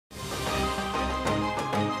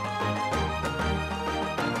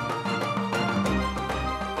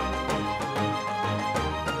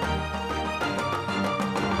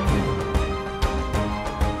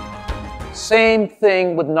same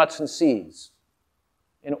thing with nuts and seeds.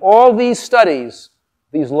 In all these studies,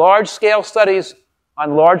 these large-scale studies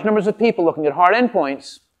on large numbers of people looking at hard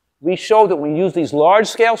endpoints, we showed that when we use these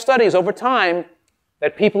large-scale studies over time,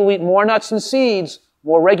 that people who eat more nuts and seeds,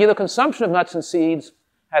 more regular consumption of nuts and seeds,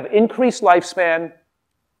 have increased lifespan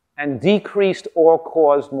and decreased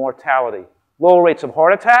all-cause mortality. Lower rates of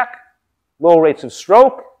heart attack, lower rates of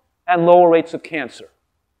stroke, and lower rates of cancer.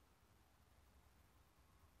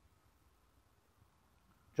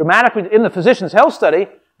 Dramatically, in the Physicians' Health Study,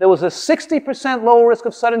 there was a 60% lower risk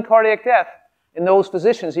of sudden cardiac death in those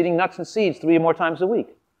physicians eating nuts and seeds 3 or more times a week.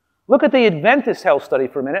 Look at the Adventist Health Study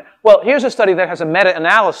for a minute. Well, here's a study that has a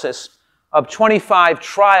meta-analysis of 25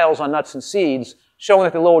 trials on nuts and seeds showing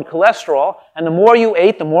that they lowered cholesterol, and the more you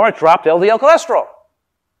ate, the more it dropped LDL cholesterol.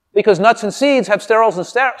 Because nuts and seeds have sterols and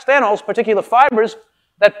stanols, particular fibers,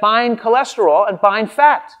 that bind cholesterol and bind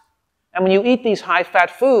fat. And when you eat these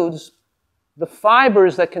high-fat foods, the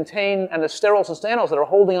fibers that contain, and the sterols and stanols that are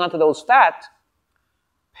holding onto those fat,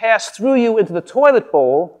 pass through you into the toilet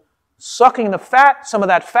bowl, sucking the fat, some of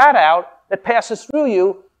that fat out that passes through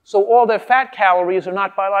you, so all their fat calories are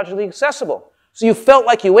not biologically accessible. So you felt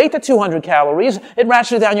like you ate the 200 calories, it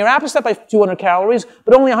ratcheted down your appetite by 200 calories,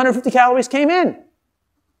 but only 150 calories came in.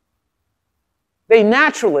 They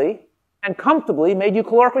naturally and comfortably made you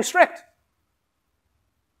caloric restrict.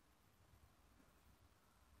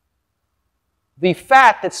 The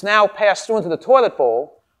fat that's now passed through into the toilet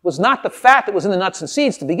bowl was not the fat that was in the nuts and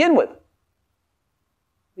seeds to begin with.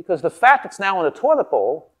 Because the fat that's now in the toilet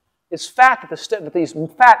bowl is fat that these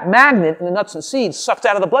fat magnet in the nuts and seeds sucked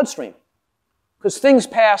out of the bloodstream. Because things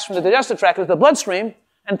pass from the digestive tract into the bloodstream,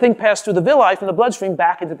 and things pass through the villi from the bloodstream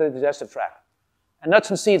back into the digestive tract. And nuts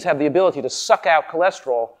and seeds have the ability to suck out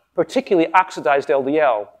cholesterol, particularly oxidized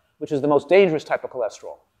LDL, which is the most dangerous type of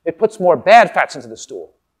cholesterol. It puts more bad fats into the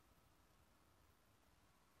stool.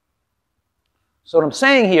 So what I'm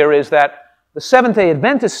saying here is that the Seventh-day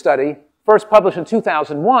Adventist study, first published in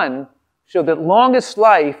 2001, showed that longest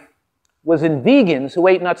life was in vegans who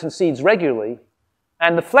ate nuts and seeds regularly,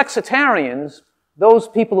 and the flexitarians, those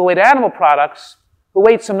people who ate animal products, who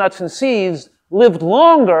ate some nuts and seeds, lived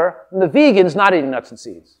longer than the vegans not eating nuts and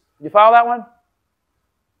seeds. Did you follow that one?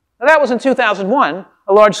 Now that was in 2001,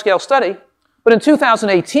 a large-scale study, but in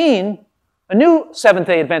 2018, a new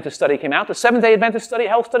Seventh-day Adventist study came out. The Seventh-day Adventist study,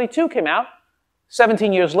 Health Study 2, came out.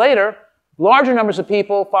 17 years later, larger numbers of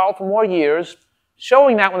people followed for more years,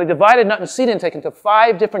 showing that when they divided nut and seed intake into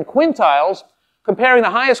 5 different quintiles, comparing the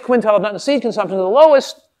highest quintile of nut and seed consumption to the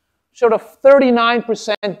lowest, showed a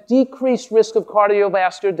 39% decreased risk of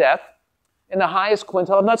cardiovascular death in the highest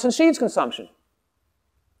quintile of nuts and seeds consumption.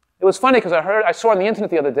 It was funny because I saw on the internet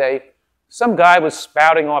the other day, some guy was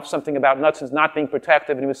spouting off something about nuts not being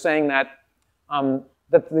protective, and he was saying that,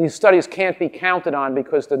 that these studies can't be counted on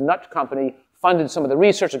because the nut company funded some of the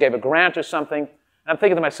research or gave a grant or something. And I'm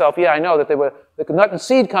thinking to myself, yeah, I know that the nut and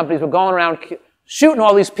seed companies were going around shooting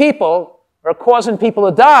all these people or causing people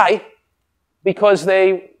to die because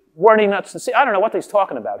they weren't eating nuts and seeds. I don't know what he's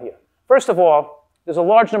talking about here. First of all, there's a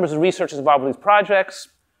large number of researchers involved with these projects.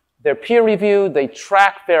 They're peer-reviewed. They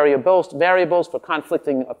track variables for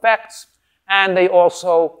conflicting effects. And they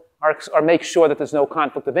also make sure that there's no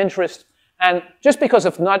conflict of interest. And just because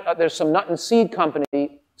there's some nut and seed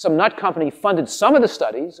company, some nut company funded some of the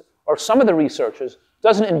studies or some of the researchers,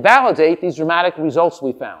 doesn't invalidate these dramatic results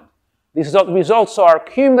we found. These results are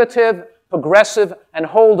cumulative, progressive, and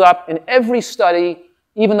hold up in every study,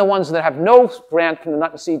 even the ones that have no grant from the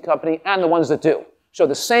nut and seed company and the ones that do. Show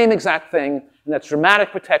the same exact thing, and that's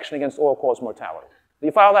dramatic protection against all-cause mortality. Do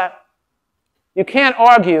you follow that? You can't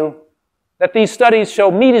argue that these studies show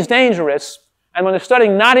meat is dangerous, and when they're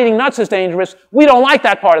studying not eating nuts is dangerous, we don't like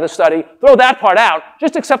that part of the study. Throw that part out.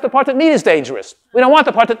 Just accept the part that meat is dangerous. We don't want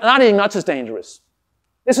the part that not eating nuts is dangerous.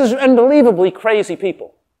 This is unbelievably crazy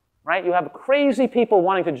people, right? You have crazy people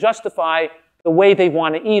wanting to justify the way they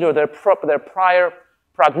want to eat or their prior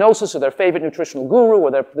prognosis or their favorite nutritional guru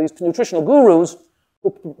or these nutritional gurus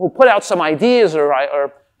who put out some ideas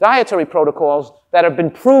or dietary protocols that have been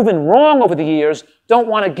proven wrong over the years, don't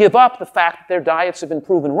want to give up the fact that their diets have been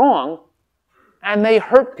proven wrong, and they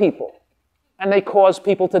hurt people, and they cause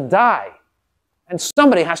people to die. And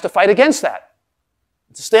somebody has to fight against that,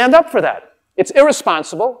 to stand up for that. It's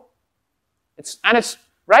irresponsible,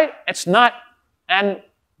 right? It's not, and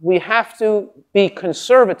we have to be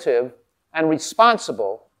conservative and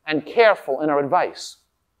responsible and careful in our advice,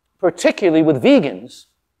 particularly with vegans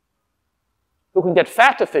who can get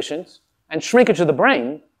fat deficient and shrinkage of the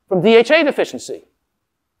brain from DHA deficiency.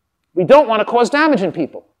 We don't want to cause damage in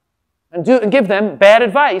people and give them bad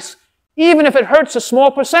advice, even if it hurts a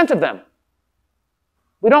small percent of them.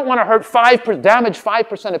 We don't want to damage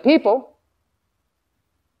 5% of people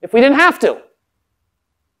if we didn't have to.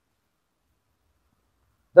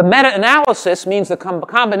 The meta-analysis means the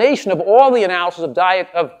combination of all the analysis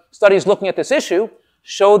of studies looking at this issue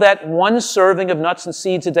show that 1 serving of nuts and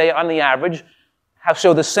seeds a day on the average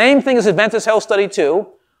show the same thing as Adventist Health Study 2,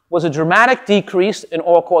 was a dramatic decrease in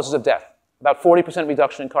all causes of death, about 40%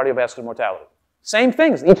 reduction in cardiovascular mortality. Same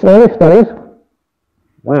things. Each one of these studies.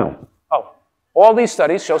 Wow. Oh, all these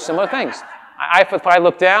studies show similar things. If I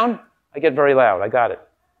look down, I get very loud. I got it.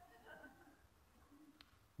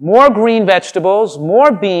 More green vegetables,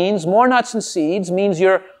 more beans, more nuts and seeds means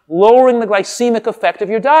you're lowering the glycemic effect of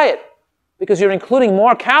your diet because you're including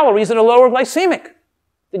more calories that are lower glycemic.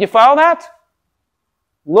 Did you follow that?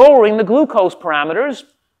 Lowering the glucose parameters,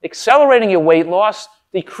 accelerating your weight loss,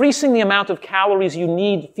 decreasing the amount of calories you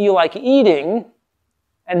feel like eating,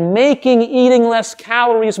 and making eating less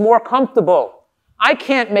calories more comfortable. I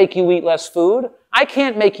can't make you eat less food. I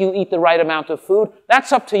can't make you eat the right amount of food.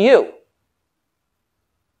 That's up to you.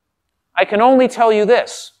 I can only tell you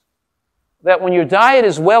this, that when your diet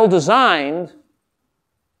is well designed,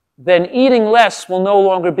 then eating less will no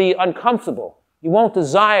longer be uncomfortable. You won't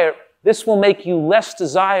desire, this will make you less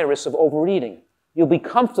desirous of overeating. You'll be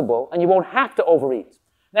comfortable and you won't have to overeat.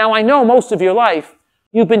 Now, I know most of your life,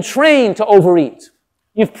 you've been trained to overeat.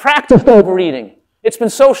 You've practiced overeating. It's been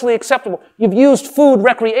socially acceptable. You've used food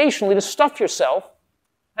recreationally to stuff yourself,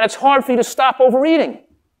 and it's hard for you to stop overeating.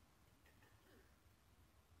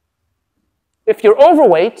 If you're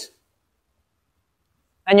overweight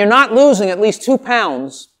and you're not losing at least 2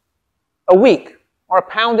 pounds a week or a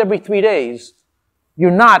pound every 3 days,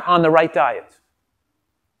 you're not on the right diet.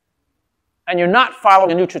 And you're not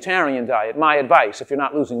following a nutritarian diet, my advice, if you're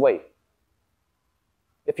not losing weight.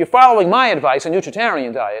 If you're following my advice, a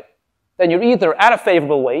nutritarian diet, then you're either at a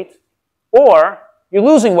favorable weight or you're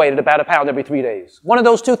losing weight at about a pound every 3 days. One of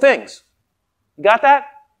those two things. You got that?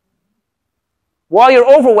 While you're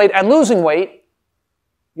overweight and losing weight,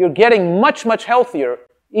 you're getting much, much healthier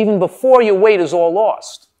even before your weight is all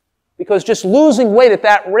lost. Because just losing weight at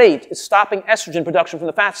that rate is stopping estrogen production from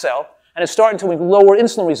the fat cell and is starting to lower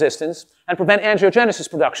insulin resistance and prevent angiogenesis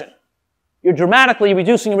production. You're dramatically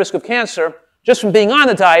reducing the risk of cancer just from being on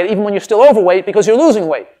the diet, even when you're still overweight, because you're losing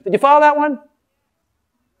weight. Did you follow that one?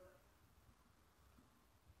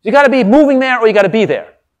 You got to be moving there or you got to be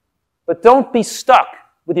there. But don't be stuck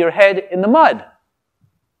with your head in the mud.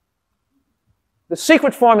 The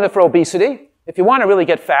secret formula for obesity, if you want to really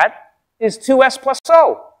get fat, is 2S plus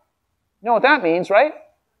O. You know what that means, right?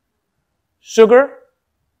 Sugar,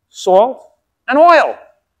 salt, and oil.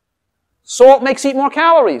 Salt makes you eat more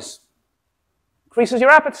calories. Increases your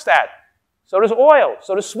appetite. So does oil.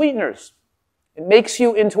 So does sweeteners. It makes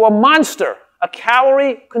you into a monster, a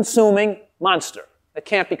calorie-consuming monster that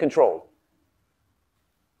can't be controlled.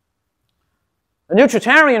 The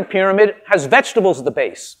nutritarian pyramid has vegetables at the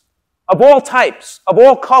base, of all types, of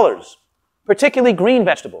all colors, particularly green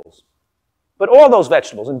vegetables. But all those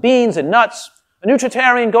vegetables, and beans and nuts, a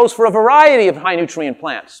nutritarian goes for a variety of high-nutrient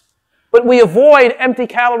plants. But we avoid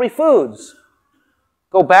empty-calorie foods.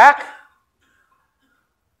 Go back.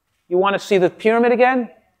 You want to see the pyramid again?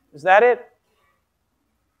 Is that it?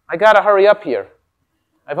 I got to hurry up here.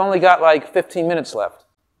 I've only got like 15 minutes left.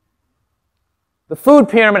 The food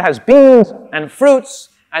pyramid has beans and fruits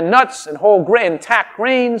and nuts and whole grain, intact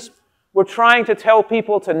grains. We're trying to tell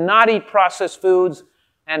people to not eat processed foods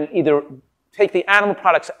and either take the animal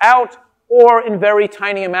products out or in very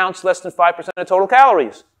tiny amounts, less than 5% of total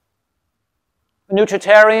calories. The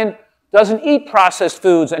nutritarian doesn't eat processed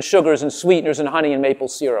foods and sugars and sweeteners and honey and maple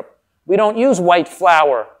syrup. We don't use white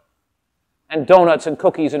flour and donuts and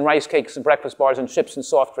cookies and rice cakes and breakfast bars and chips and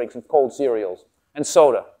soft drinks and cold cereals and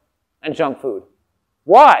soda and junk food.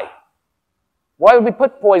 Why? Why would we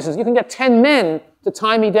put poisons? You can get 10 men to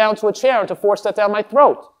tie me down to a chair and to force that down my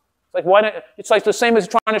throat. It's like, why not? It's like the same as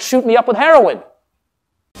trying to shoot me up with heroin.